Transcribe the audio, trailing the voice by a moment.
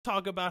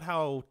talk about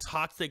how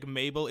toxic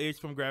Mabel is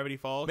from Gravity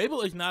Falls.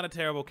 Mabel is not a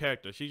terrible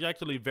character. She's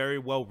actually very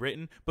well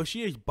written, but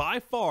she is by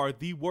far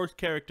the worst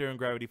character in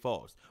Gravity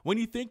Falls. When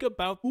you think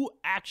about who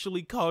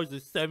actually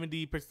causes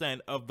 70%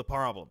 of the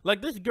problem.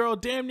 Like, this girl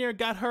damn near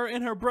got her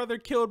and her brother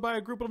killed by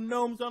a group of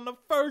gnomes on the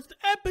first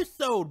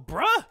episode,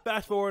 bruh!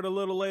 Fast forward a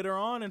little later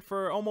on, and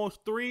for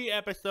almost 3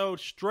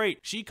 episodes straight,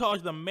 she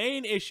caused the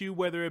main issue,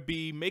 whether it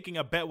be making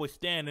a bet with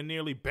Stan and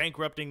nearly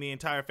bankrupting the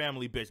entire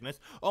family business,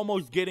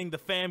 almost getting the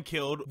fam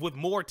killed with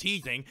more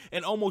teasing,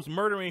 and almost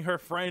murdering her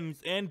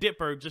friends and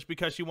Dipper just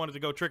because she wanted to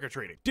go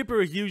trick-or-treating.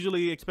 Dipper is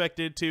usually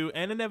expected to,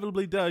 and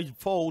inevitably does,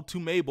 fold to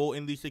Mabel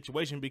in these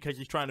situations because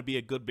he's trying to be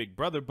a good big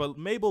brother, but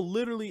Mabel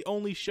literally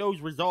only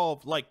shows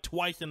resolve like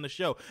twice in the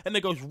show, and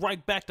then goes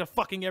right back to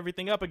fucking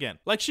everything up again.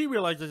 Like, she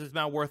realizes it's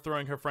not worth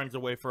throwing her friends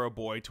away for a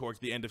boy towards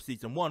the end of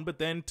season 1, but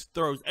then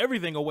throws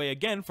everything away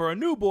again for a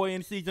new boy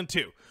in season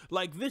 2.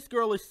 Like, this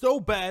girl is so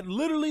bad,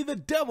 literally the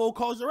devil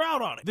calls her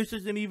out on it. This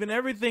isn't even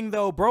everything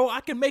though, bro.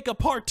 I can make a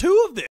part 2 of